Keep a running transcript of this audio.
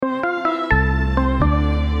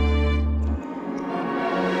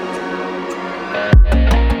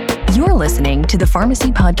listening to the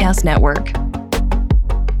Pharmacy Podcast Network.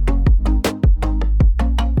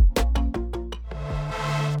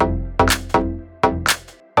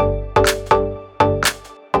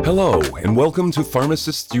 Hello, and welcome to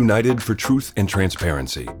Pharmacists United for Truth and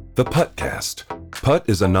Transparency, the PUTTcast. PUTT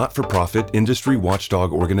is a not-for-profit industry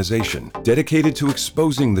watchdog organization dedicated to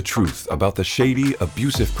exposing the truth about the shady,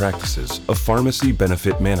 abusive practices of pharmacy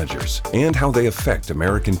benefit managers and how they affect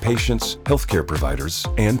American patients, healthcare providers,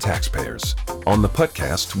 and taxpayers. On the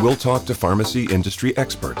PUTTcast, we'll talk to pharmacy industry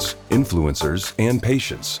experts, influencers, and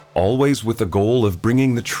patients, always with the goal of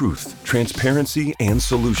bringing the truth, transparency, and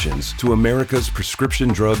solutions to America's prescription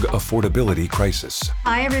drug affordability crisis.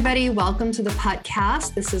 Hi, everybody. Welcome to the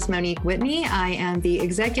PUTTcast. This is Monique Whitney. I am the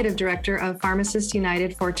Executive Director of Pharmacists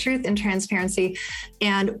United for Truth and Transparency,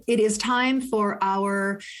 and it is time for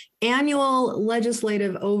our annual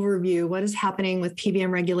legislative overview. What is happening with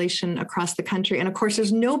PBM regulation across the country? And of course,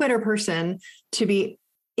 there's no better person to be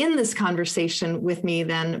in this conversation with me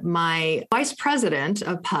than my Vice President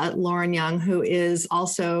of PUTT, Lauren Young, who is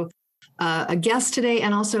also a guest today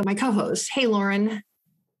and also my co-host. Hey, Lauren.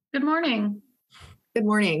 Good morning. Good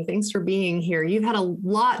morning. Thanks for being here. You've had a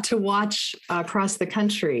lot to watch across the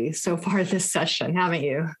country so far this session, haven't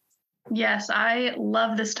you? Yes, I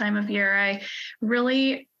love this time of year. I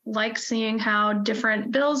really like seeing how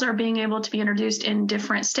different bills are being able to be introduced in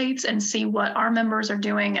different states and see what our members are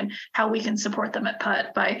doing and how we can support them at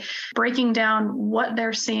PUTT by breaking down what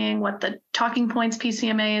they're seeing, what the talking points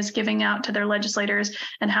PCMA is giving out to their legislators,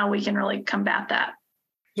 and how we can really combat that.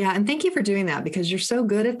 Yeah, and thank you for doing that because you're so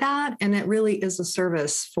good at that, and it really is a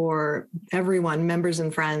service for everyone, members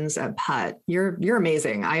and friends at PUTT. You're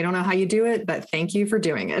amazing. I don't know how you do it, but thank you for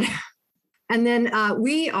doing it. And then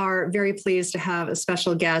we are very pleased to have a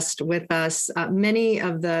special guest with us. Many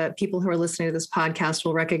of the people who are listening to this podcast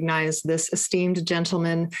will recognize this esteemed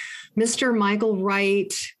gentleman, Mr. Michael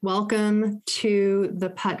Wright. Welcome to the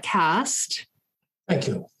PUTTcast. Thank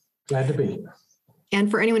you. Glad to be here. And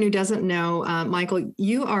for anyone who doesn't know, Michael,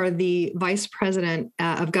 you are the Vice President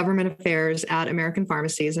of Government Affairs at American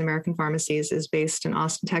Pharmacies. American Pharmacies is based in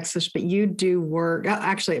Austin, Texas, but you do work,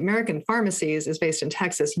 actually, American Pharmacies is based in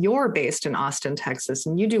Texas. You're based in Austin, Texas,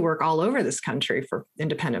 and you do work all over this country for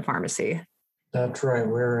independent pharmacy. That's right.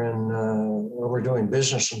 We're doing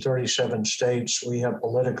business in 37 states. We have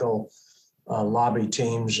political lobby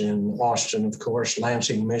teams in Austin, of course,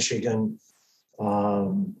 Lansing, Michigan,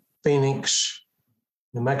 Phoenix,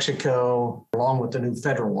 New Mexico, along with the new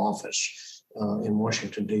federal office in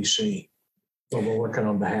Washington, D.C. So we're working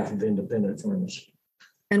on behalf of independent pharmacists.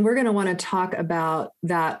 And we're going to want to talk about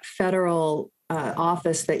that federal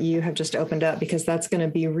office that you have just opened up, because that's going to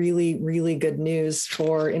be really, really good news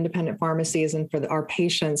for independent pharmacies and for our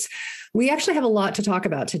patients. We actually have a lot to talk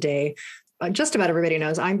about today. Just about everybody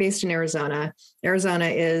knows I'm based in Arizona. Arizona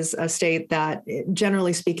is a state that,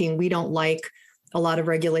 generally speaking, we don't like a lot of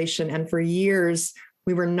regulation. And for years,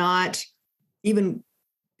 we were not even,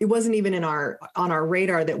 it wasn't even on our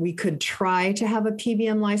radar that we could try to have a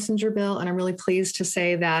PBM licensure bill. And I'm really pleased to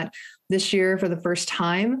say that this year, for the first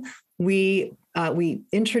time, we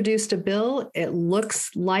introduced a bill. It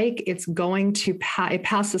looks like it's going to it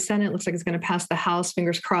passed the Senate. It looks like it's going to pass the House.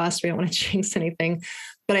 Fingers crossed. We don't want to jinx anything.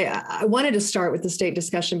 But I wanted to start with the state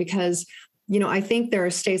discussion because I think there are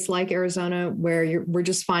states like Arizona where we're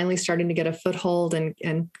just finally starting to get a foothold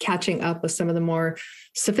and catching up with some of the more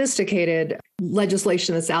sophisticated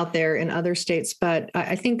legislation that's out there in other states. But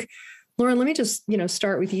I think, Lauren, let me just,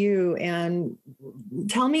 start with you and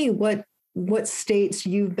tell me what states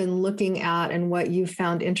you've been looking at and what you've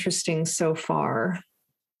found interesting so far.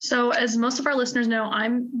 So as most of our listeners know,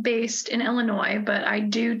 I'm based in Illinois, but I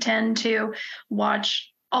do tend to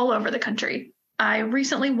watch all over the country. I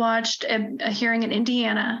recently watched a hearing in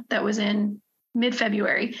Indiana that was in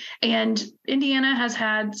mid-February, and Indiana has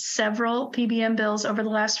had several PBM bills over the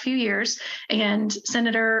last few years, and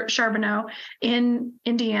Senator Charbonneau in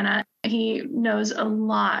Indiana, he knows a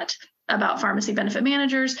lot about pharmacy benefit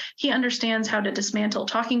managers. He understands how to dismantle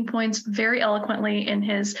talking points very eloquently in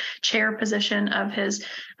his chair position of his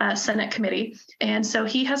Senate committee. And so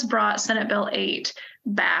he has brought Senate Bill 8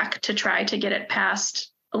 back to try to get it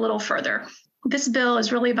passed a little further. This bill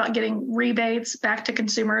is really about getting rebates back to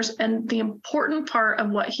consumers. And the important part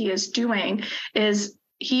of what he is doing is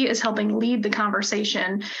he is helping lead the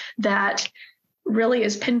conversation that really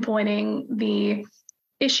is pinpointing the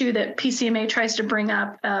issue that PCMA tries to bring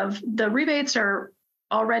up of the rebates are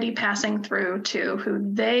already passing through to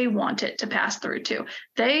who they want it to pass through to.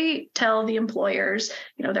 They tell the employers,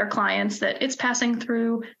 their clients, that it's passing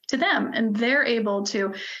through to them, and they're able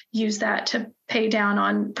to use that to pay down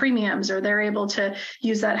on premiums, or they're able to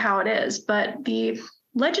use that how it is. But the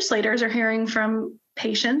legislators are hearing from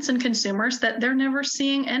patients and consumers that they're never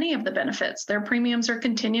seeing any of the benefits. Their premiums are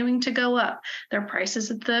continuing to go up. Their prices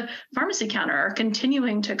at the pharmacy counter are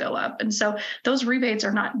continuing to go up. And so those rebates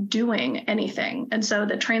are not doing anything. And so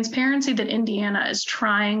the transparency that Indiana is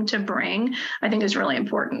trying to bring, I think, is really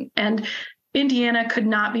important. And Indiana could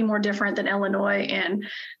not be more different than Illinois in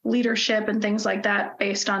leadership and things like that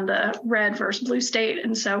based on the red versus blue state.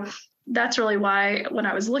 And so that's really why when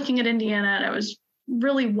I was looking at Indiana and I was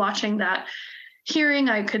really watching that hearing,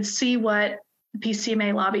 I could see what the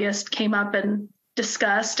PCMA lobbyist came up and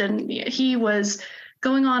discussed. And he was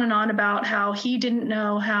going on and on about how he didn't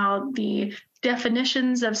know how the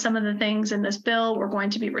definitions of some of the things in this bill were going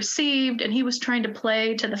to be received. And he was trying to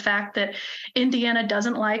play to the fact that Indiana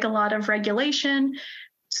doesn't like a lot of regulation,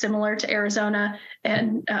 similar to Arizona.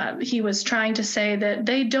 And he was trying to say that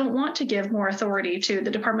they don't want to give more authority to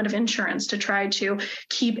the Department of Insurance to try to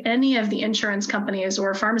keep any of the insurance companies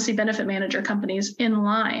or pharmacy benefit manager companies in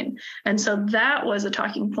line. And so that was a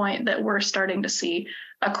talking point that we're starting to see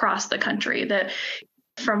across the country, that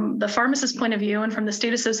from the pharmacist point of view and from the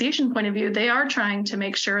state association point of view, they are trying to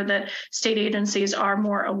make sure that state agencies are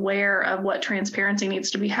more aware of what transparency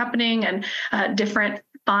needs to be happening, and different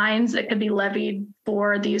fines that could be levied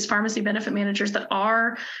for these pharmacy benefit managers that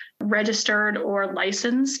are registered or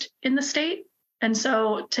licensed in the state. And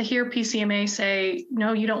so to hear PCMA say,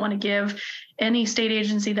 no, you don't want to give any state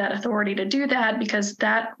agency that authority to do that, because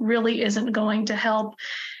that really isn't going to help.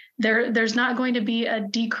 There's not going to be a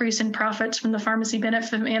decrease in profits from the pharmacy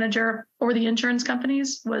benefit manager or the insurance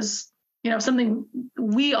companies, was something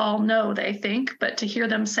we all know they think, but to hear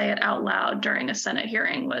them say it out loud during a Senate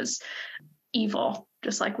hearing was evil,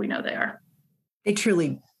 just like we know they are. They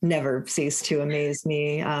truly never cease to amaze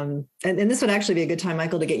me. And this would actually be a good time,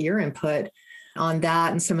 Michael, to get your input on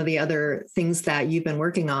that and some of the other things that you've been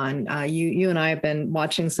working on. You and I have been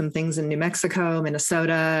watching some things in New Mexico,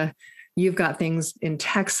 Minnesota. You've got things in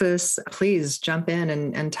Texas. Please jump in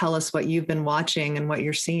and tell us what you've been watching and what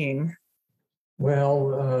you're seeing.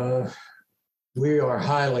 Well, we are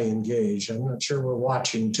highly engaged. I'm not sure we're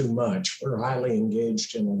watching too much. We're highly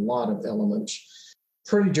engaged in a lot of elements.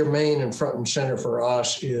 Pretty germane and front and center for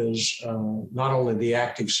us is not only the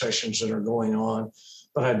active sessions that are going on,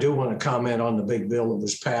 but I do want to comment on the big bill that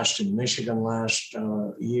was passed in Michigan last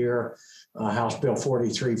year, House Bill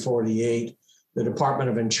 4348. The Department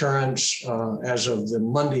of Insurance, as of the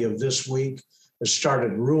Monday of this week, has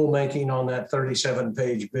started rulemaking on that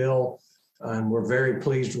 37-page bill, and we're very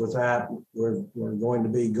pleased with that. We're going to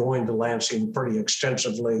be going to Lansing pretty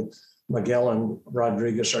extensively, Miguel and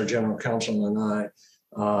Rodriguez, our general counsel, and I,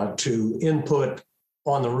 to input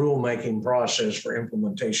on the rulemaking process for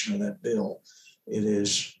implementation of that bill. It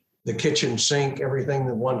is the kitchen sink, everything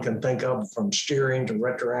that one can think of, from steering to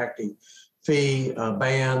retroactive fee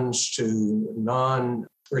bans to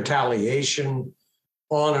non-retaliation,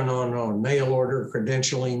 on and on and on. Mail order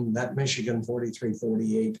credentialing, that Michigan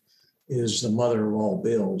 4348 is the mother of all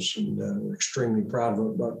bills, and we're extremely proud of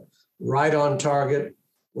it. But right on target,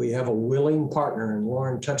 we have a willing partner, and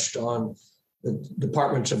Lauren touched on the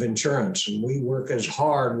departments of insurance, and we work as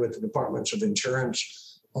hard with the departments of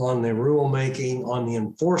insurance on the rulemaking, on the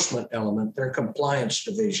enforcement element, their compliance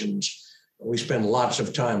divisions. We spend lots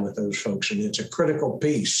of time with those folks, and it's a critical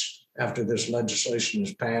piece after this legislation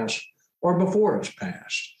is passed or before it's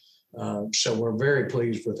passed. So we're very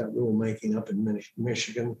pleased with that rulemaking up in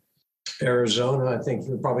Michigan. Arizona, I think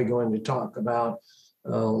we're probably going to talk about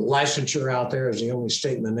licensure out there as the only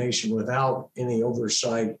state in the nation without any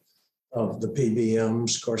oversight of the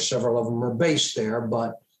PBMs. Of course, several of them are based there,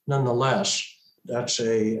 but nonetheless, that's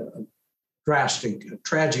a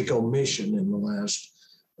tragic omission in the last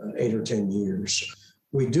 8 or 10 years.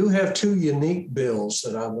 We do have two unique bills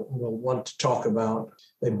that I will want to talk about.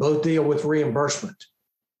 They both deal with reimbursement.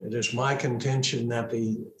 It is my contention that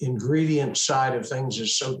the ingredient side of things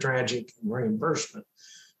is so tragic in reimbursement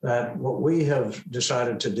that what we have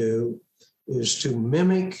decided to do is to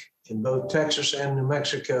mimic in both Texas and New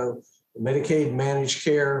Mexico, the Medicaid managed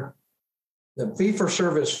care, the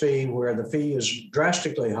fee-for-service fee, where the fee is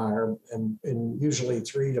drastically higher and usually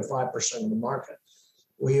 3 to 5% of the market.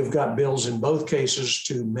 We have got bills in both cases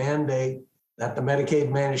to mandate that the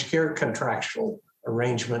Medicaid managed care contractual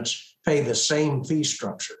arrangements pay the same fee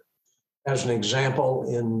structure. As an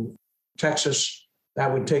example, in Texas,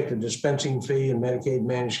 that would take the dispensing fee in Medicaid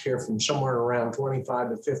managed care from somewhere around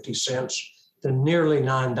 25 to 50 cents to nearly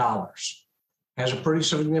 $9. Has a pretty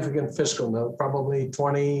significant fiscal note, probably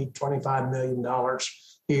 $25 million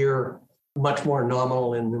here, much more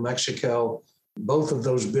nominal in New Mexico. Both of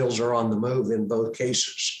those bills are on the move in both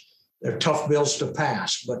cases. They're tough bills to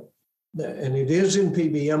pass, and it is in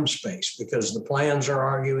PBM space because the plans are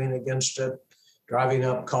arguing against it, driving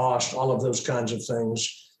up cost, all of those kinds of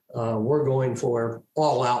things. We're going for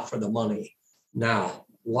all out for the money now.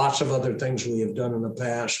 Lots of other things we have done in the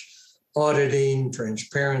past, auditing,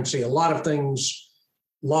 transparency, a lot of things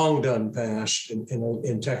long done past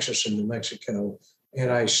in Texas and New Mexico.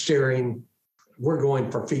 Anti-steering, we're going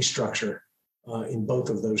for fee structure in both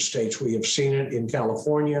of those states. We have seen it in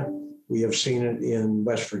California. We have seen it in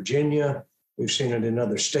West Virginia. We've seen it in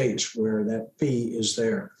other states where that fee is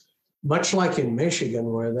there. Much like in Michigan,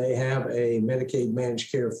 where they have a Medicaid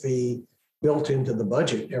managed care fee built into the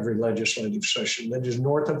budget every legislative session that is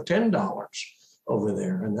north of $10 over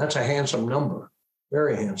there. And that's a handsome number,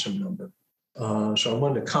 very handsome number. So I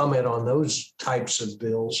wanted to comment on those types of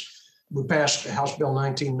bills. We passed House Bill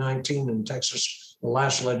 1919 in Texas, the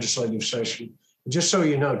last legislative session. Just so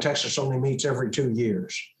you know, Texas only meets every 2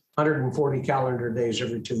 years, 140 calendar days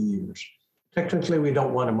every 2 years. Technically, we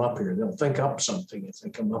don't want them up here. They'll think up something if they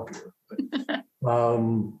come up here,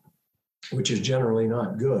 which is generally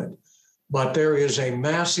not good. But there is a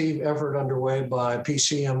massive effort underway by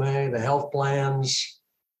PCMA, the health plans,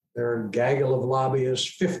 there are a gaggle of lobbyists,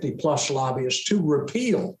 50 plus lobbyists to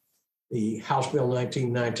repeal the House Bill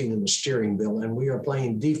 1919 and the steering bill. And we are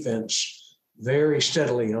playing defense very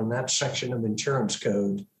steadily on that section of insurance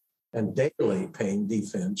code and daily paying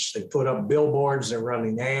defense. They put up billboards, they're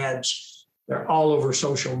running ads, they're all over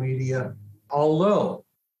social media. Although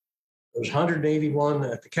there's 181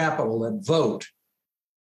 at the Capitol that vote,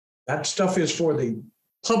 that stuff is for the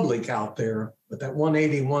public out there, but that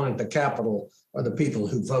 181 at the Capitol are the people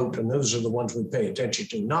who vote, and those are the ones we pay attention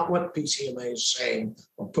to, not what PCMA is saying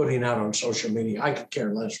or putting out on social media. I could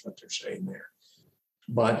care less what they're saying there.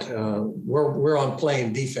 But we're on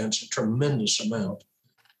playing defense a tremendous amount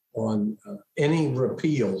on any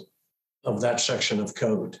repeal of that section of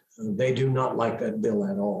code. They do not like that bill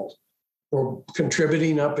at all. We're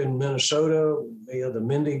contributing up in Minnesota via the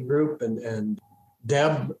Mindy Group and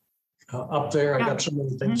Deb up there. I got so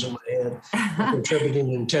many things in my head.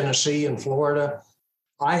 Contributing in Tennessee and Florida.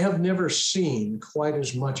 I have never seen quite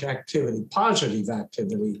as much activity, positive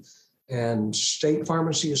activity, and state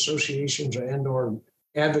pharmacy associations and or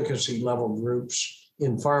advocacy level groups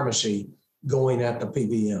in pharmacy going at the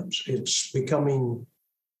PBMs.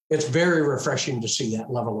 It's very refreshing to see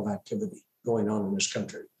that level of activity going on in this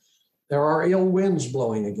country. There are ill winds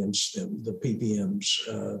blowing against them, the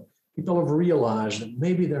PBMs. People have realized that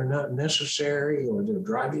maybe they're not necessary or they're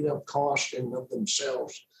driving up cost in of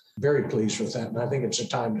themselves. Very pleased with that. And I think it's a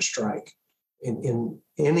time to strike in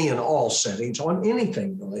any and all settings on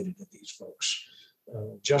anything related to these folks.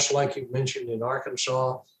 Just like you mentioned in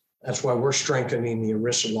Arkansas, that's why we're strengthening the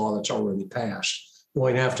ERISA law that's already passed,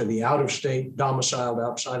 going after the out-of-state, domiciled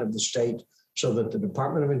outside of the state, so that the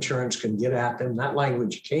Department of Insurance can get at them. That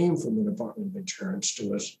language came from the Department of Insurance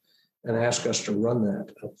to us and ask us to run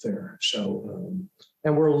that up there. So,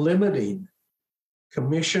 and we're limiting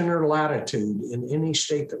commissioner latitude in any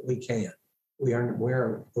state that we can.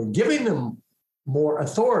 We're giving them more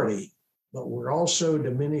authority, but we're also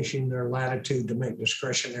diminishing their latitude to make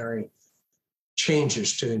discretionary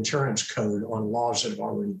changes to insurance code on laws that have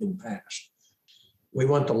already been passed. We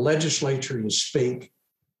want the legislature to speak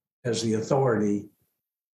as the authority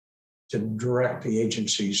to direct the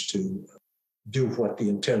agencies to do what the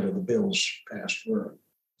intent of the bills passed were.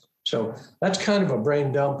 So that's kind of a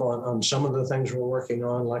brain dump on some of the things we're working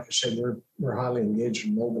on. Like I said, we're highly engaged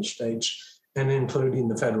in multiple states and including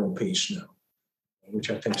the federal piece now,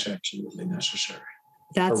 which I think is absolutely necessary.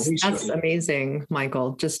 That's amazing,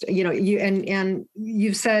 Michael. Just,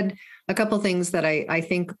 you've said a couple of things that I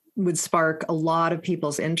think would spark a lot of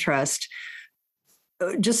people's interest.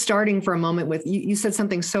 Just starting for a moment with, you said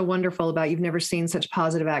something so wonderful about you've never seen such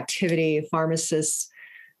positive activity, pharmacies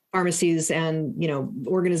and,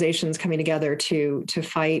 organizations coming together to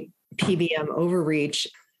fight PBM overreach.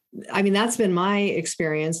 I mean, that's been my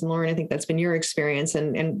experience. And Lauren, I think that's been your experience.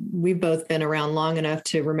 And we've both been around long enough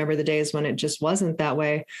to remember the days when it just wasn't that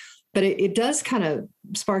way. But it does kind of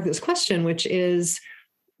spark this question, which is,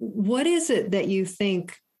 what is it that you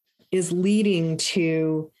think is leading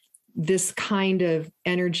to this kind of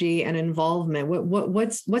energy and involvement?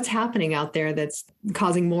 What's happening out there that's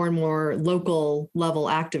causing more and more local level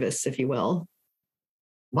activists, if you will?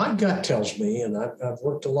 My gut tells me, and I've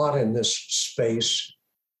worked a lot in this space,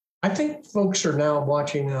 I think folks are now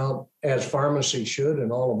watching out, as pharmacy should,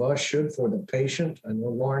 and all of us should, for the patient. I know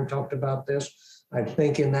Lauren talked about this. I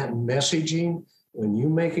think in that messaging, when you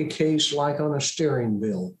make a case like on a steering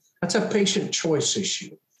bill, that's a patient choice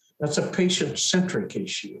issue. That's a patient-centric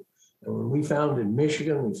issue. And when we found in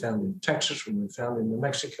Michigan, we found in Texas, when we found in New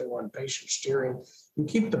Mexico on patient steering, you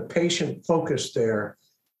keep the patient focused there.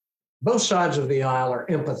 Both sides of the aisle are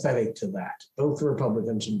empathetic to that. Both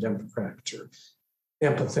Republicans and Democrats are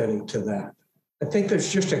empathetic to that. I think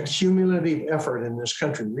there's just a cumulative effort in this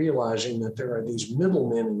country realizing that there are these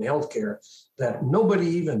middlemen in healthcare that nobody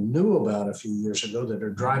even knew about a few years ago that are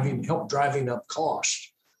driving up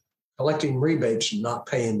costs, collecting rebates and not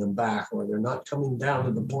paying them back, or they're not coming down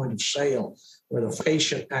to the point of sale where the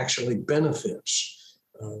patient actually benefits.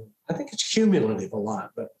 I think it's cumulative a lot,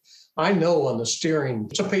 but I know on the steering,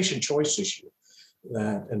 it's a patient choice issue.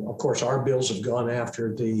 And of course, our bills have gone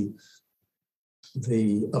after the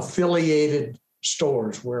affiliated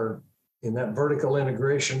stores where in that vertical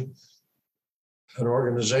integration, an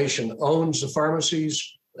organization owns the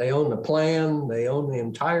pharmacies, they own the plan, they own the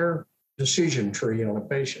entire decision tree on a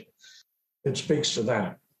patient. It speaks to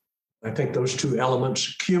that. I think those two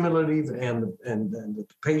elements, cumulative and the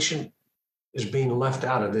patient, is being left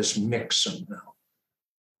out of this mix somehow.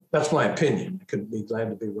 That's my opinion. I could be glad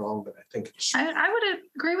to be wrong, but I think it's... I would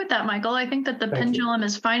agree with that, Michael. I think that the pendulum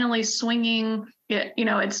is finally swinging.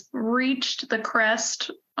 It's reached the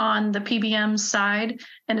crest on the PBM side,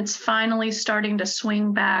 and it's finally starting to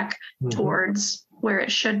swing back towards where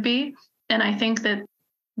it should be. And I think that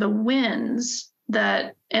the wins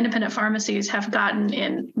that independent pharmacies have gotten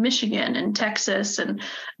in Michigan and Texas and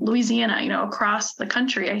Louisiana, across the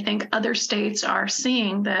country, I think other states are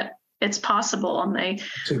seeing that it's possible, and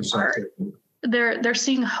they're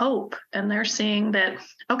seeing hope, and they're seeing that,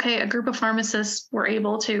 okay, a group of pharmacists were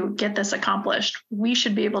able to get this accomplished. We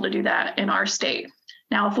should be able to do that in our state.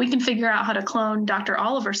 Now, if we can figure out how to clone Dr.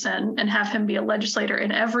 Oliverson and have him be a legislator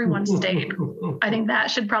in everyone's state, I think that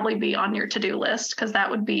should probably be on your to-do list, because that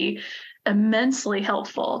would be immensely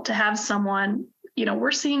helpful to have someone.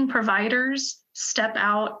 We're seeing providers step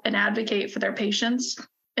out and advocate for their patients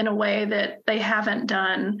in a way that they haven't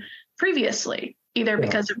done previously, either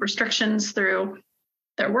because of restrictions through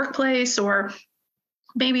their workplace, or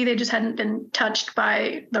maybe they just hadn't been touched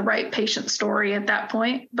by the right patient story at that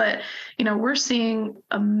point. But, we're seeing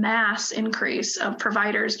a mass increase of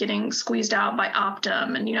providers getting squeezed out by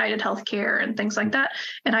Optum and United Healthcare and things like that.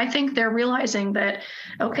 And I think they're realizing that,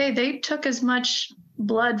 okay, they took as much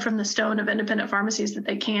blood from the stone of independent pharmacies that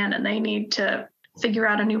they can, and they need to figure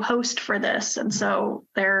out a new host for this. And so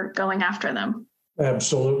they're going after them.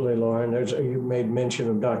 Absolutely, Lauren. You made mention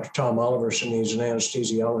of Dr. Tom Oliverson. He's an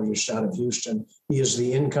anesthesiologist out of Houston. He is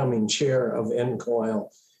the incoming chair of NCOIL.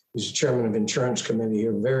 He's the chairman of Insurance Committee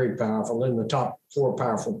here, very powerful, in the top 4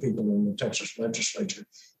 powerful people in the Texas legislature.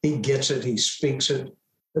 He gets it. He speaks it.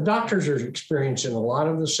 The doctors are experiencing a lot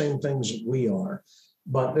of the same things that we are.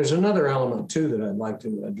 But there's another element, too, that I'd like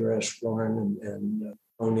to address, Lauren and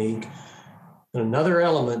Monique. And another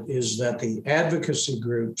element is that the advocacy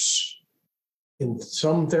groups in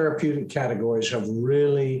some therapeutic categories have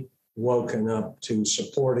really woken up to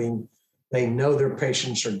supporting. They know their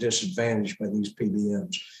patients are disadvantaged by these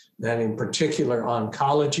PBMs. That in particular,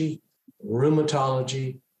 oncology,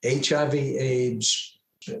 rheumatology, HIV/AIDS,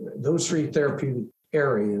 those 3 therapeutic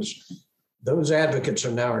areas, those advocates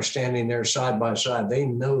are standing there side by side. They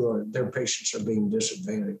know their patients are being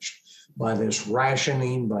disadvantaged by this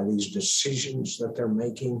rationing, by these decisions that they're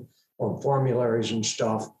making on formularies and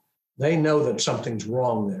stuff. They know that something's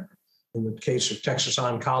wrong there. In the case of Texas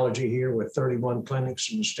Oncology here, with 31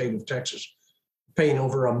 clinics in the state of Texas, paying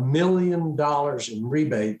over $1 million in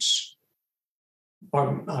rebates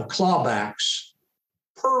or clawbacks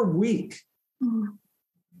per week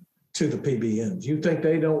to the PBMs. You think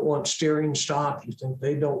they don't want steering stopped? You think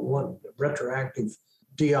they don't want retroactive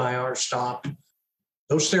DIR stopped?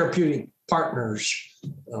 Those therapeutic partners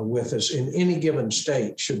with us in any given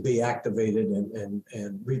state should be activated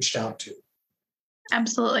and reached out to.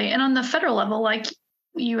 Absolutely. And on the federal level, like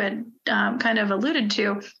you had kind of alluded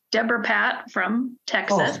to, Deborah Patt from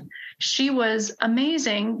Texas, she was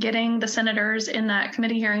amazing getting the senators in that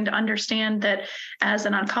committee hearing to understand that as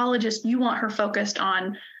an oncologist, you want her focused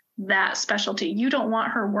on that specialty. You don't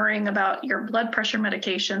want her worrying about your blood pressure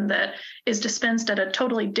medication that is dispensed at a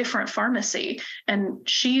totally different pharmacy. And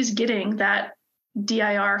she's getting that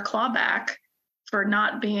DIR clawback for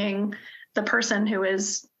not being the person who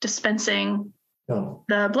is dispensing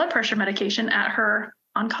the blood pressure medication at her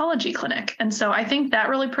oncology clinic. And so I think that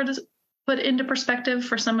really put into perspective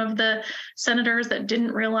for some of the senators that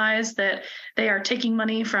didn't realize that they are taking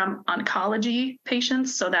money from oncology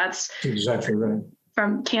patients. So that's exactly right.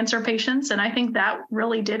 From cancer patients. And I think that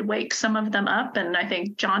really did wake some of them up. And I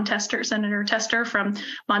think Senator Tester from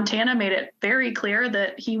Montana made it very clear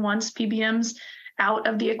that he wants PBMs out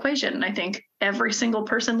of the equation. And I think every single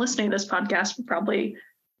person listening to this podcast would probably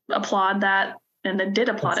applaud that, and then did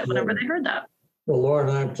applaud it whenever they heard that. Well, Lauren,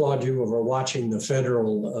 I applaud you for watching the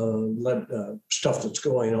federal stuff that's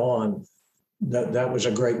going on. That was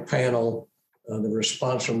a great panel. The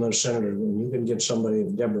response from those senators, when you can get somebody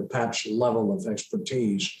of Deborah Papp's level of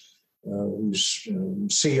expertise, who's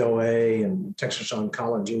COA and Texas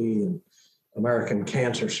Oncology and American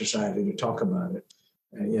Cancer Society to talk about it.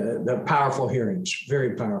 Yeah, they're powerful hearings,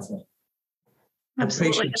 very powerful.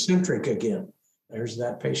 Absolutely. Patient-centric again. There's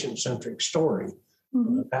that patient-centric story.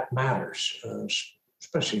 That matters,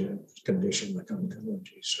 especially in a condition like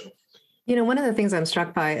oncology. So, one of the things I'm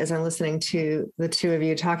struck by as I'm listening to the two of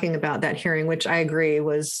you talking about that hearing, which I agree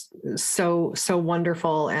was so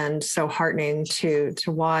wonderful and so heartening to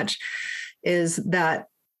watch, is that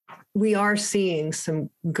we are seeing some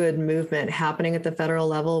good movement happening at the federal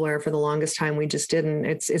level, where for the longest time we just didn't.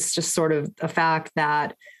 It's just sort of a fact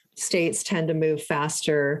that states tend to move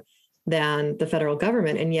faster than the federal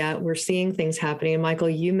government. And yet we're seeing things happening. And Michael,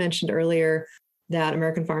 you mentioned earlier that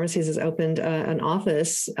American Pharmacies has opened an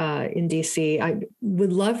office in DC. I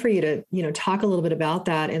would love for you to, talk a little bit about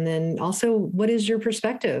that. And then also, what is your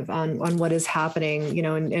perspective on what is happening,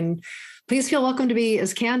 and please feel welcome to be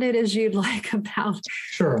as candid as you'd like about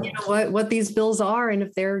sure. What these bills are and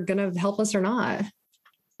if they're going to help us or not.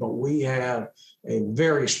 But we have a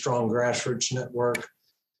very strong grassroots network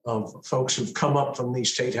of folks who've come up from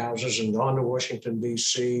these state houses and gone to Washington,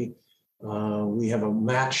 D.C. We have a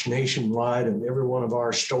match nationwide in every one of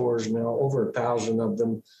our stores now, over 1,000 of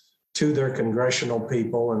them, to their congressional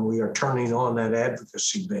people, and we are turning on that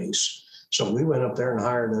advocacy base. So we went up there and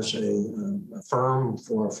hired us a firm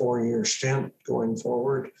for a 4-year stint going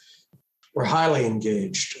forward. We're highly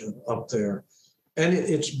engaged up there. And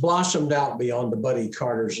it's blossomed out beyond the Buddy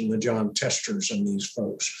Carters and the John Testers and these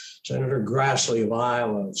folks. Senator Grassley of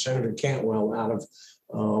Iowa, Senator Cantwell out of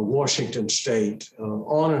Washington State,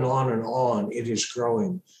 on and on and on. It is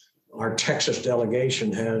growing. Our Texas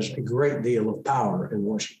delegation has a great deal of power in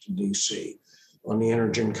Washington, D.C. On the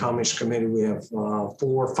Energy and Commerce Committee, we have 4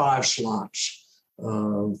 or 5 slots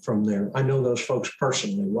from there. I know those folks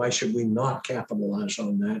personally. Why should we not capitalize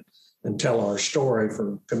on that and tell our story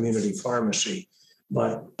for community pharmacy?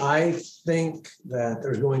 But I think that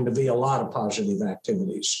there's going to be a lot of positive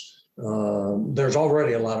activities. There's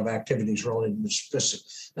already a lot of activities related to specific.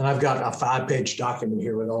 And I've got a 5-page document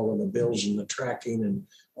here with all of the bills and the tracking and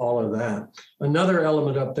all of that. Another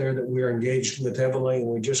element up there that we're engaged with heavily, and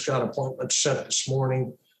we just got appointments set this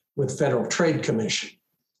morning with Federal Trade Commission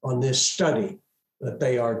on this study that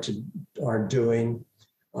they are doing.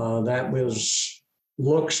 That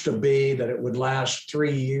looks to be that it would last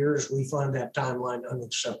 3 years. We find that timeline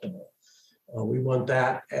unacceptable. We want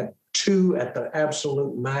that at 2 at the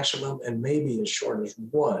absolute maximum, and maybe as short as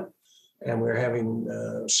 1. And we're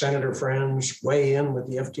having senator friends weigh in with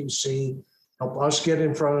the FTC, help us get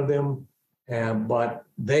in front of them. But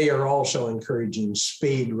they are also encouraging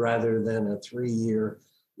speed rather than a 3-year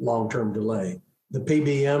long-term delay. The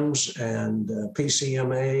PBMs and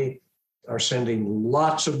PCMA are sending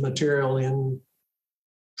lots of material in,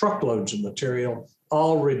 truckloads of material,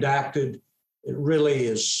 all redacted. It really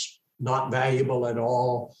is not valuable at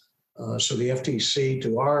all. So the FTC,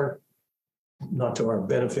 not to our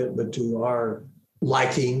benefit, but to our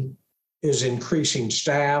liking, is increasing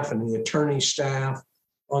staff and the attorney staff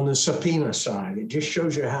on the subpoena side. It just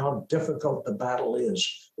shows you how difficult the battle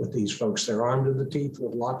is with these folks. They're armed to the teeth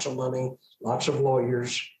with lots of money, lots of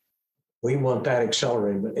lawyers. We want that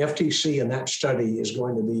accelerated. But FTC and that study is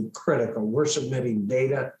going to be critical. We're submitting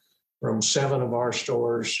data from 7 of our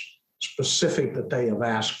stores, specific that they have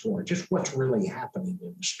asked for, just what's really happening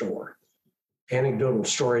in the store. Anecdotal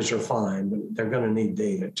stories are fine, but they're going to need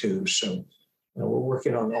data too. So we're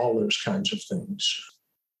working on all those kinds of things.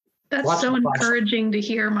 That's so encouraging to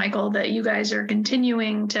hear, Michael, that you guys are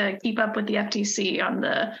continuing to keep up with the FTC on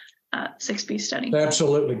the 6B study. It's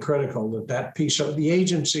absolutely critical that piece of the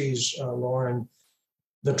agencies, Lauren,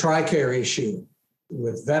 the TRICARE issue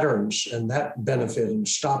with veterans and that benefit and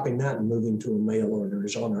stopping that and moving to a mail order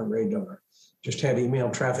is on our radar. Just had email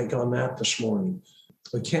traffic on that this morning.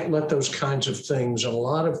 We can't let those kinds of things, a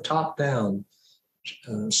lot of top-down,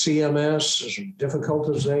 CMS, as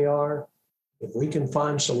difficult as they are, if we can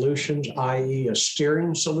find solutions, i.e. a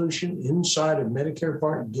steering solution inside of Medicare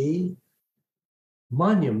Part D,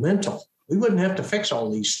 monumental. We wouldn't have to fix all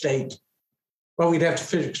these we'd have to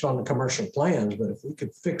fix on the commercial plans, but if we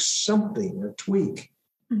could fix something or tweak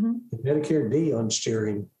the Medicare D on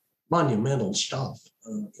steering, monumental stuff,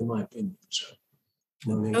 in my opinion.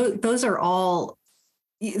 So, those are all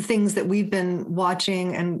things that we've been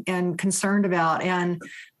watching and concerned about. And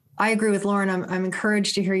I agree with Lauren. I'm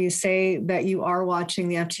encouraged to hear you say that you are watching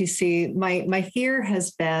the FTC. My fear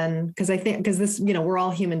has been, because this, we're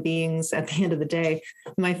all human beings at the end of the day.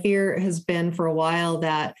 My fear has been for a while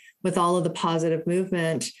that with all of the positive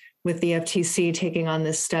movement with the FTC taking on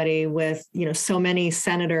this study with, so many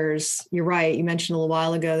senators, you're right. You mentioned a little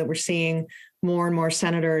while ago that we're seeing more and more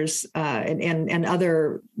senators and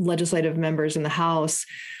other legislative members in the House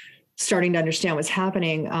starting to understand what's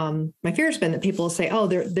happening. My fear has been that people will say, "Oh,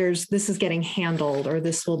 this is getting handled," or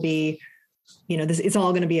 "This will be, this it's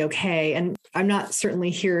all going to be okay." And I'm not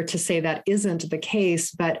certainly here to say that isn't the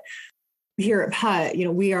case, but here at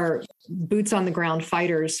PUTT, we are boots on the ground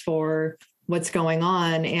fighters for what's going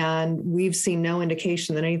on, and we've seen no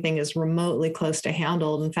indication that anything is remotely close to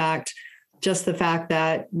handled. In fact, just the fact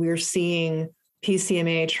that we're seeing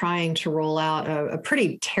PCMA trying to roll out a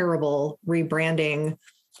pretty terrible rebranding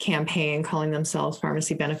campaign, calling themselves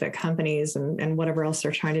pharmacy benefit companies and whatever else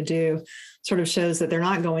they're trying to do, sort of shows that they're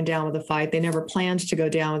not going down with a fight. They never planned to go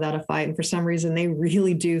down without a fight. And for some reason, they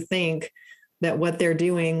really do think that what they're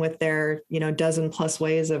doing with their, dozen plus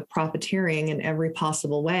ways of profiteering in every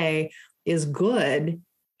possible way is good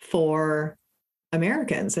for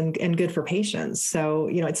Americans and good for patients. So,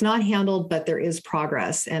 it's not handled, but there is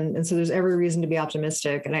progress. And so there's every reason to be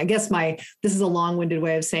optimistic. And I guess this is a long-winded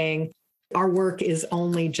way of saying our work is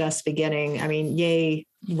only just beginning. I mean, yay,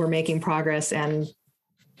 we're making progress and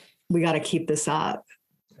we got to keep this up.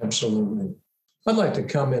 Absolutely. I'd like to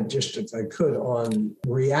comment just if I could on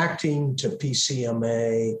reacting to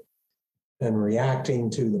PCMA and reacting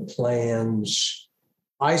to the plans.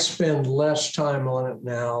 I spend less time on it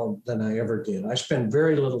now than I ever did. I spend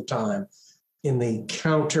very little time in the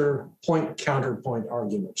counterpoint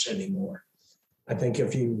arguments anymore. I think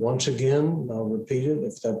once again, I'll repeat it,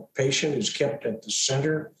 if the patient is kept at the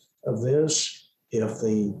center of this, if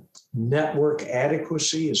the network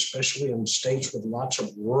adequacy, especially in states with lots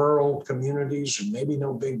of rural communities and maybe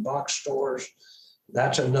no big box stores,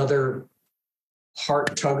 that's another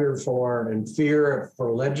heart tugger and fear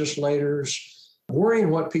for legislators. Worrying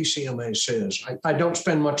what PCMA says. I don't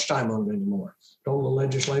spend much time on it anymore. Told the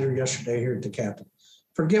legislator yesterday here at the Capitol,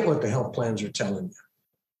 forget what the health plans are telling you.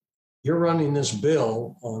 You're running this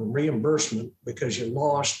bill on reimbursement because you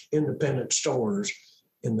lost independent stores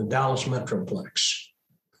in the Dallas Metroplex.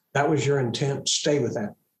 That was your intent. Stay with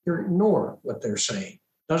that. You ignore what they're saying.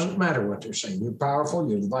 Doesn't matter what they're saying. You're powerful.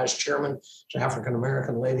 You're the vice chairman. It's an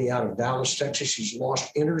African-American lady out of Dallas, Texas. She's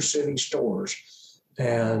lost inner city stores.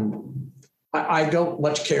 And I don't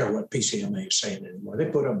much care what PCMA is saying anymore. They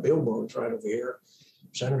put up billboards right over here.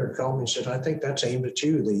 Senator called me and said, "I think that's aimed at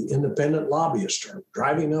you. The independent lobbyists are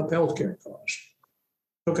driving up healthcare costs."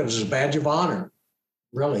 Took it as a badge of honor.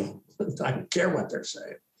 Really, I don't care what they're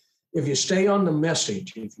saying. If you stay on the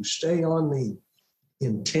message, if you stay on the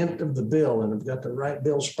intent of the bill and have got the right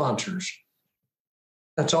bill sponsors,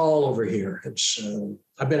 that's all over here.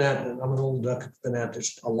 I'm an old duck, been at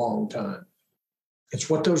this a long time. It's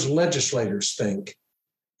what those legislators think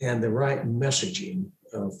and the right messaging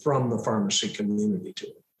from the pharmacy community to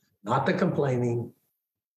it, not the complaining.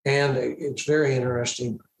 And it's very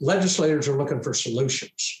interesting. Legislators are looking for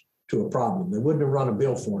solutions to a problem. They wouldn't have run a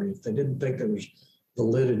bill for you if they didn't think there was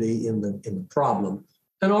validity in the problem,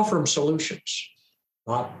 and offer them solutions,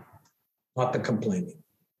 not the complaining.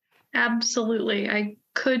 Absolutely. I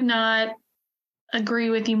could not agree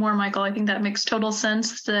with you more, Michael. I think that makes total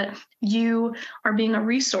sense that you are being a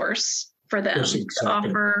resource for them. Yes, exactly. To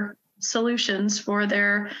offer solutions for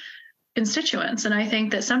their constituents. And I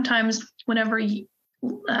think that sometimes whenever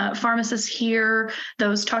pharmacists hear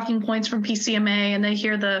those talking points from PCMA and they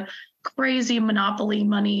hear the crazy monopoly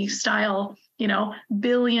money style,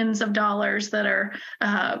 billions of dollars that are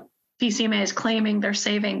PCMA is claiming they're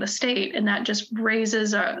saving the state, and that just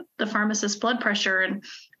raises the pharmacist's blood pressure, and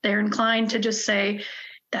they're inclined to just say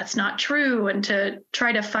that's not true and to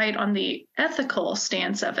try to fight on the ethical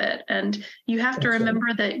stance of it. And you have to remember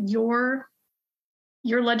that your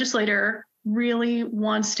legislator really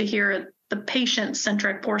wants to hear the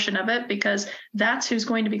patient-centric portion of it, because that's who's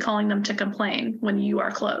going to be calling them to complain when you are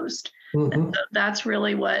closed. Mm-hmm. And so that's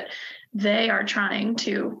really what they are trying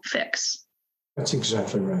to fix. That's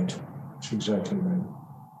exactly right. That's exactly right.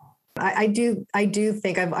 I do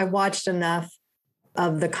think I watched enough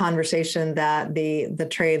of the conversation that the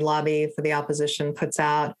trade lobby for the opposition puts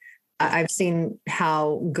out. I've seen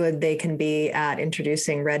how good they can be at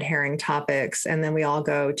introducing red herring topics, and then we all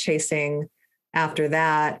go chasing after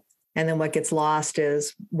that. And then what gets lost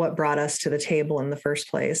is what brought us to the table in the first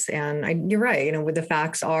place. And you're right, when the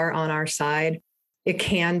facts are on our side, it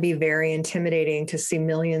can be very intimidating to see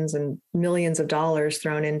millions and millions of dollars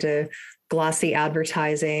thrown into glossy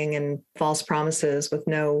advertising and false promises with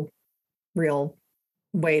no real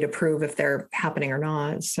way to prove if they're happening or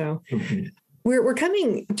not. So we're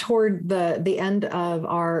coming toward the end of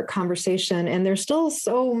our conversation, and there's still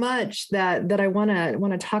so much that I want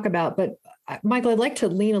to talk about. But Michael, I'd like to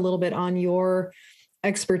lean a little bit on your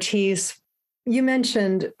expertise. You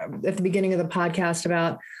mentioned at the beginning of the podcast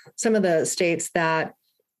about some of the states that,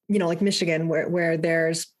 like Michigan, where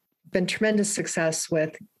there's been tremendous success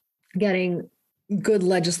with getting good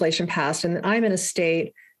legislation passed. And I'm in a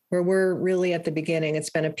state where we're really at the beginning. It's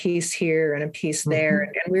been a piece here and a piece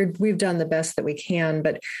there, and we've done the best that we can.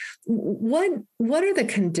 But what are the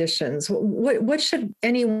conditions? What should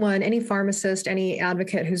anyone, any pharmacist, any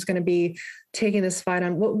advocate who's going to be taking this fight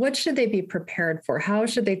on, what should they be prepared for? How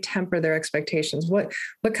should they temper their expectations? What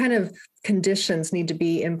kind of conditions need to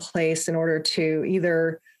be in place in order to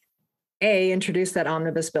either A, introduce that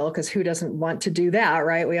omnibus bill, because who doesn't want to do that,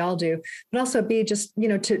 right? We all do. But also B, just,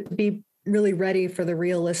 to be really ready for the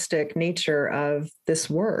realistic nature of this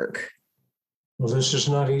work. Well, this is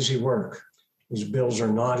not easy work. These bills are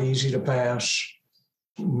not easy to pass.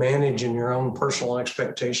 Managing your own personal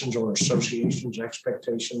expectations or associations'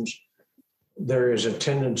 expectations. There is a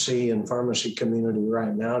tendency in pharmacy community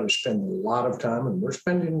right now to spend a lot of time, and we're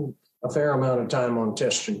spending a fair amount of time on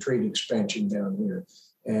test and treat expansion down here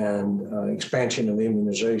and expansion of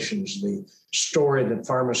immunizations. The story that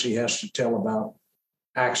pharmacy has to tell about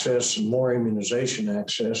access and more immunization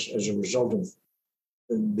access as a result of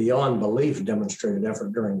beyond belief demonstrated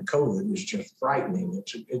effort during COVID is just frightening.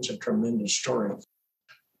 It's a tremendous story.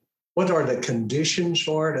 What are the conditions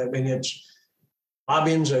for it? I mean,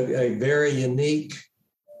 lobbying's a very unique,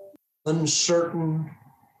 uncertain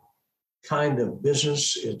kind of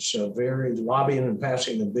business. It's a very lobbying and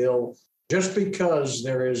passing a bill. Just because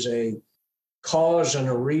there is a cause and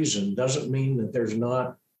a reason doesn't mean that there's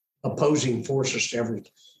not opposing forces to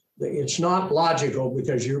everything. It's not logical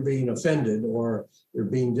because you're being offended or you're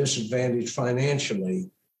being disadvantaged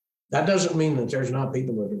financially. That doesn't mean that there's not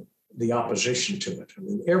people that are the opposition to it. I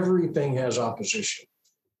mean, everything has opposition.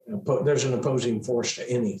 There's an opposing force to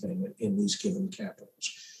anything in these given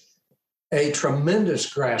capitals. A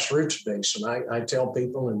tremendous grassroots base, and I tell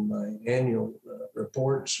people in my annual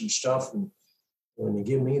reports and stuff, and when you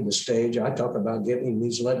give me the stage, I talk about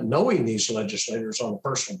knowing these legislators on a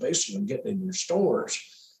personal basis and getting in your stores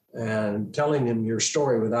and telling them your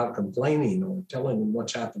story without complaining or telling them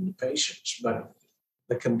what's happened to patients. But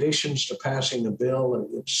the conditions to passing a bill,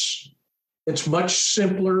 it's much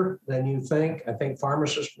simpler than you think. I think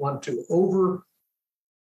pharmacists want to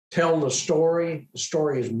tell the story. The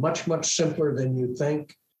story is much, much simpler than you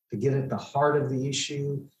think to get at the heart of the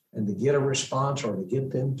issue and to get a response or to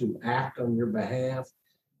get them to act on your behalf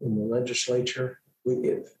in the legislature.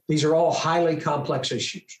 These are all highly complex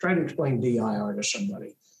issues. Try to explain DIR to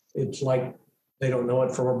somebody. It's like they don't know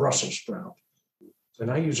it from a Brussels sprout.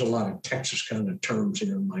 And I use a lot of Texas kind of terms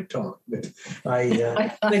here in my talk, but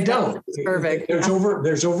they don't. Perfect. There's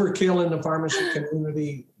overkill in the pharmacy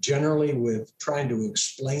community generally with trying to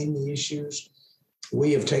explain the issues.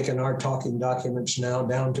 We have taken our talking documents now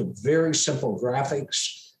down to very simple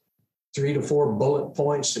graphics, 3 to 4 bullet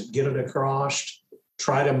points that get it across.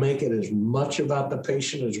 Try to make it as much about the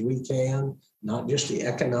patient as we can, not just the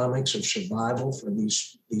economics of survival for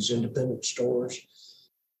these independent stores.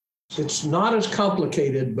 It's not as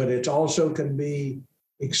complicated, but it also can be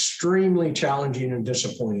extremely challenging and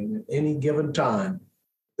disappointing at any given time.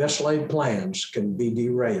 Best laid plans can be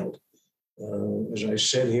derailed. As I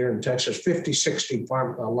said here in Texas, 50, 60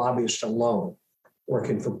 lobbyists alone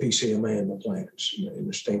working for PCMA in the plans in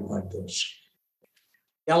a state like this.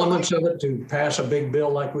 Elements of it to pass a big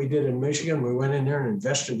bill like we did in Michigan, we went in there and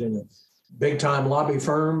invested in a big time lobby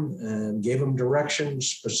firm and gave them direction,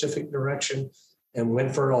 specific direction, and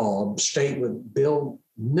went for it all. State with bill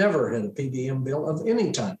never had a PBM bill of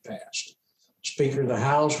any type passed. Speaker of the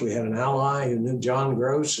House, we had an ally who knew John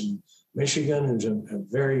Gross in Michigan, who's a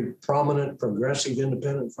very prominent, progressive,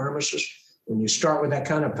 independent pharmacist. When you start with that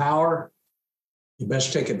kind of power, you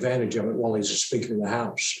best take advantage of it while he's a Speaker of the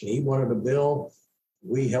House. And he wanted a bill.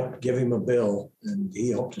 We helped give him a bill, and he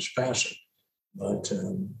helped us pass it. But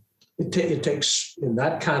it takes, in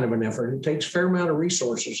that kind of an effort, it takes a fair amount of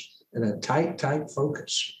resources and a tight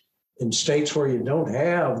focus. In states where you don't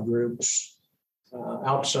have groups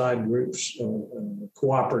outside groups,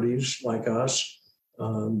 cooperatives like us.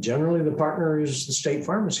 Generally, the partner is the State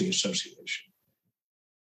Pharmacy Association.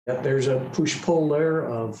 Yet there's a push-pull there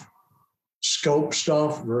of scope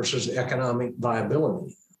stuff versus economic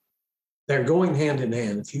viability. They're going hand in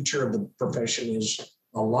hand. The future of the profession is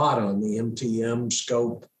a lot on the MTM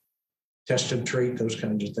scope, test and treat, those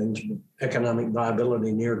kinds of things. But economic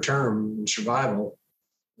viability near term and survival,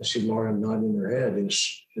 I see Lauren nodding her head,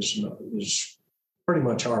 is pretty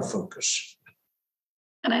much our focus.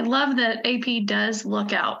 And I love that AP does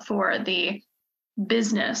look out for the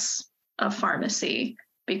business of pharmacy,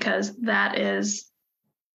 because that is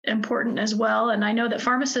important as well. And I know that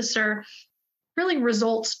pharmacists are really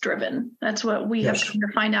results driven. That's what we have come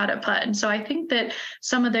to find out at PUTT. And so I think that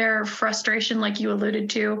some of their frustration, like you alluded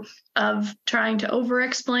to, of trying to over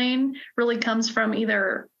explain really comes from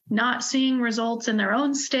either not seeing results in their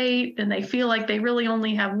own state, and they feel like they really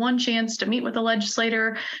only have one chance to meet with the legislator,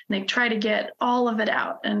 and they try to get all of it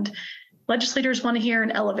out. And legislators want to hear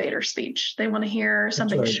an elevator speech. They want to hear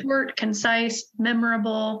something short, concise,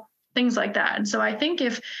 memorable, things like that. And so I think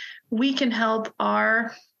if we can help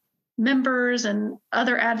our members and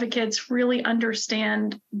other advocates really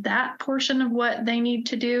understand that portion of what they need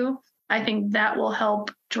to do, I think that will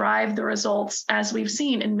help drive the results, as we've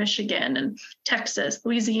seen in Michigan and Texas,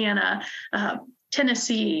 Louisiana,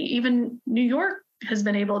 Tennessee, even New York has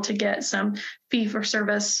been able to get some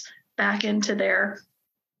fee-for-service back into their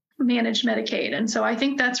managed Medicaid. And so I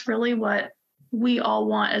think that's really what we all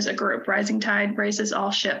want as a group. Rising tide raises all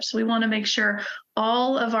ships. We want to make sure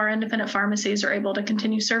all of our independent pharmacies are able to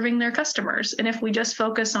continue serving their customers. And if we just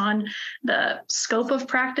focus on the scope of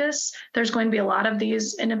practice, there's going to be a lot of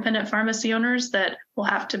these independent pharmacy owners that will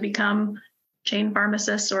have to become chain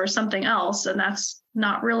pharmacists or something else. And that's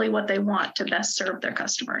not really what they want to best serve their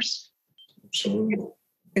customers. Absolutely.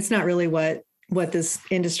 It's not really what this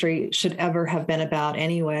industry should ever have been about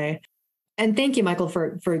anyway. And thank you, Michael,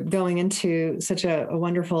 for going into such a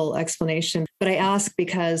wonderful explanation. But I ask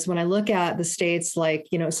because when I look at the states like,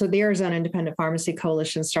 so the Arizona Independent Pharmacy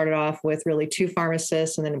Coalition started off with really 2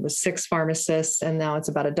 pharmacists, and then it was 6 pharmacists, and now it's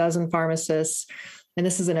about a dozen pharmacists. And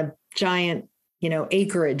this is in a giant,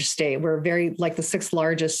 acreage state. We're very like the 6th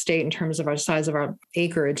largest state in terms of our size of our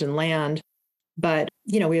acreage and land. But,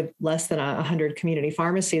 we have less than 100 community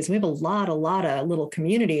pharmacies. We have a lot of little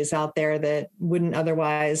communities out there that wouldn't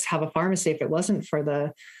otherwise have a pharmacy if it wasn't for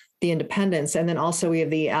the independents. And then also we have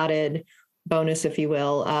the added bonus, if you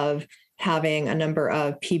will, of having a number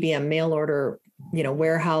of PBM mail order,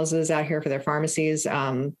 warehouses out here for their pharmacies.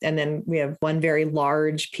 And then we have one very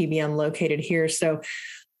large PBM located here. So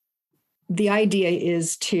the idea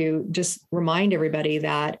is to just remind everybody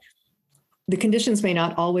that the conditions may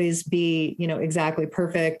not always be, exactly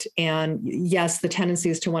perfect. And yes, the tendency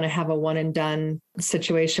is to want to have a one and done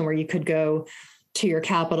situation where you could go to your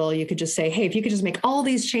capital. You could just say, hey, if you could just make all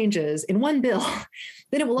these changes in one bill,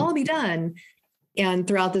 then it will all be done. And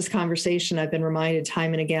throughout this conversation, I've been reminded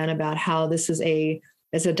time and again about how this is a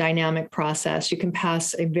dynamic process. You can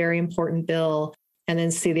pass a very important bill and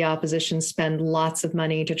then see the opposition spend lots of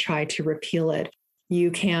money to try to repeal it.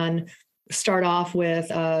 You can start off with,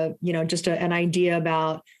 just an idea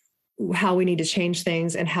about how we need to change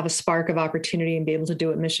things and have a spark of opportunity and be able to do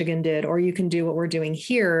what Michigan did. Or you can do what we're doing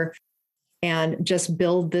here and just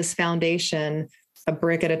build this foundation a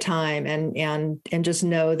brick at a time and just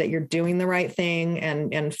know that you're doing the right thing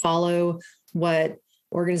and follow what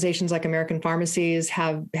organizations like American Pharmacies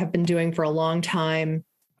have been doing for a long time.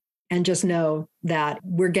 And just know that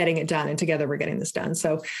we're getting it done and together we're getting this done.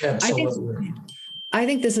 So I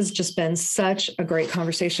think this has just been such a great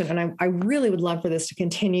conversation, and I really would love for this to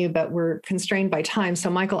continue, but we're constrained by time. So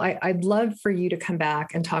Michael, I'd love for you to come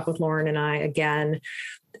back and talk with Lauren and I again.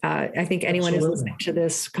 I think anyone who's listening to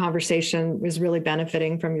this conversation is really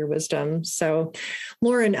benefiting from your wisdom. So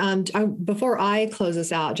Lauren, before I close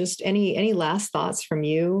this out, just any last thoughts from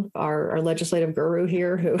you, our legislative guru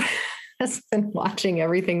here who has been watching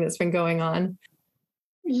everything that's been going on?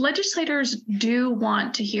 Legislators do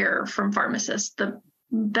want to hear from pharmacists. The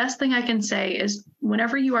best thing I can say is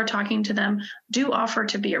whenever you are talking to them, do offer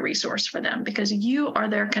to be a resource for them, because you are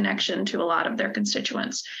their connection to a lot of their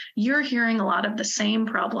constituents. You're hearing a lot of the same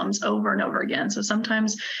problems over and over again. So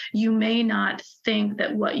sometimes you may not think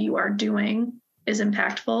that what you are doing is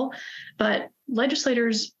impactful, but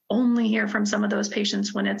legislators only hear from some of those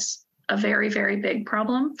patients when it's a very, very big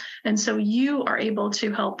problem. And so you are able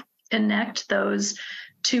to help connect those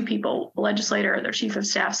two people, a legislator or their chief of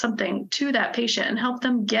staff, something to that patient and help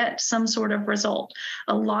them get some sort of result.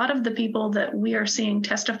 A lot of the people that we are seeing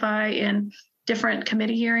testify in different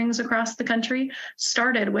committee hearings across the country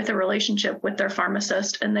started with a relationship with their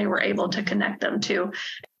pharmacist, and they were able to connect them to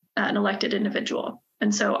an elected individual.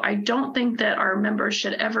 And so I don't think that our members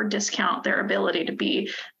should ever discount their ability to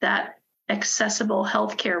be that accessible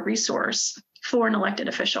healthcare resource for an elected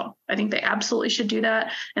official. I think they absolutely should do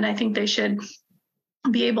that. And I think they should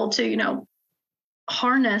be able to,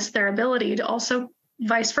 harness their ability to also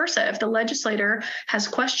vice versa. If the legislator has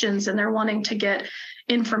questions and they're wanting to get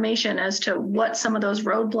information as to what some of those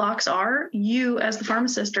roadblocks are, you as the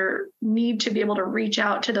pharmacist need to be able to reach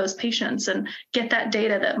out to those patients and get that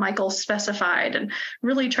data that Michael specified and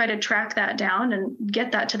really try to track that down and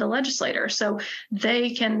get that to the legislator so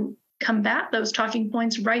they can combat those talking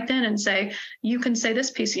points right then and say, you can say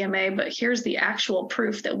this PCMA, but here's the actual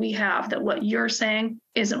proof that we have that what you're saying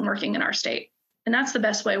isn't working in our state. And that's the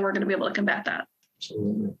best way we're going to be able to combat that.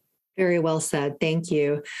 Absolutely. Very well said. Thank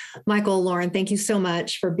you. Michael, Lauren, thank you so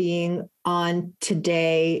much for being on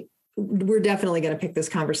today. We're definitely going to pick this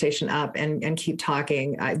conversation up and keep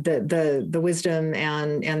talking. The wisdom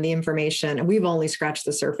and the information, we've only scratched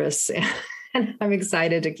the surface, and I'm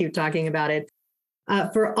excited to keep talking about it.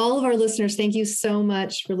 For all of our listeners, thank you so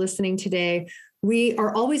much for listening today. We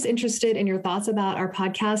are always interested in your thoughts about our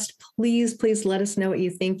podcast. Please let us know what you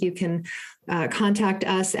think. You can contact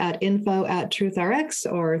us at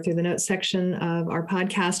info@TruthRx or through the notes section of our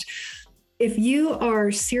podcast. If you are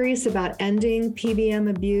serious about ending PBM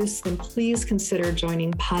abuse, then please consider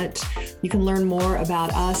joining PUTT. You can learn more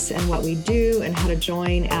about us and what we do and how to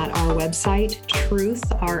join at our website,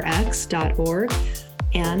 truthrx.org.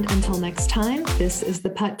 And until next time, this is the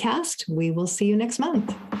PUTTcast. We will see you next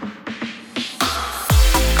month.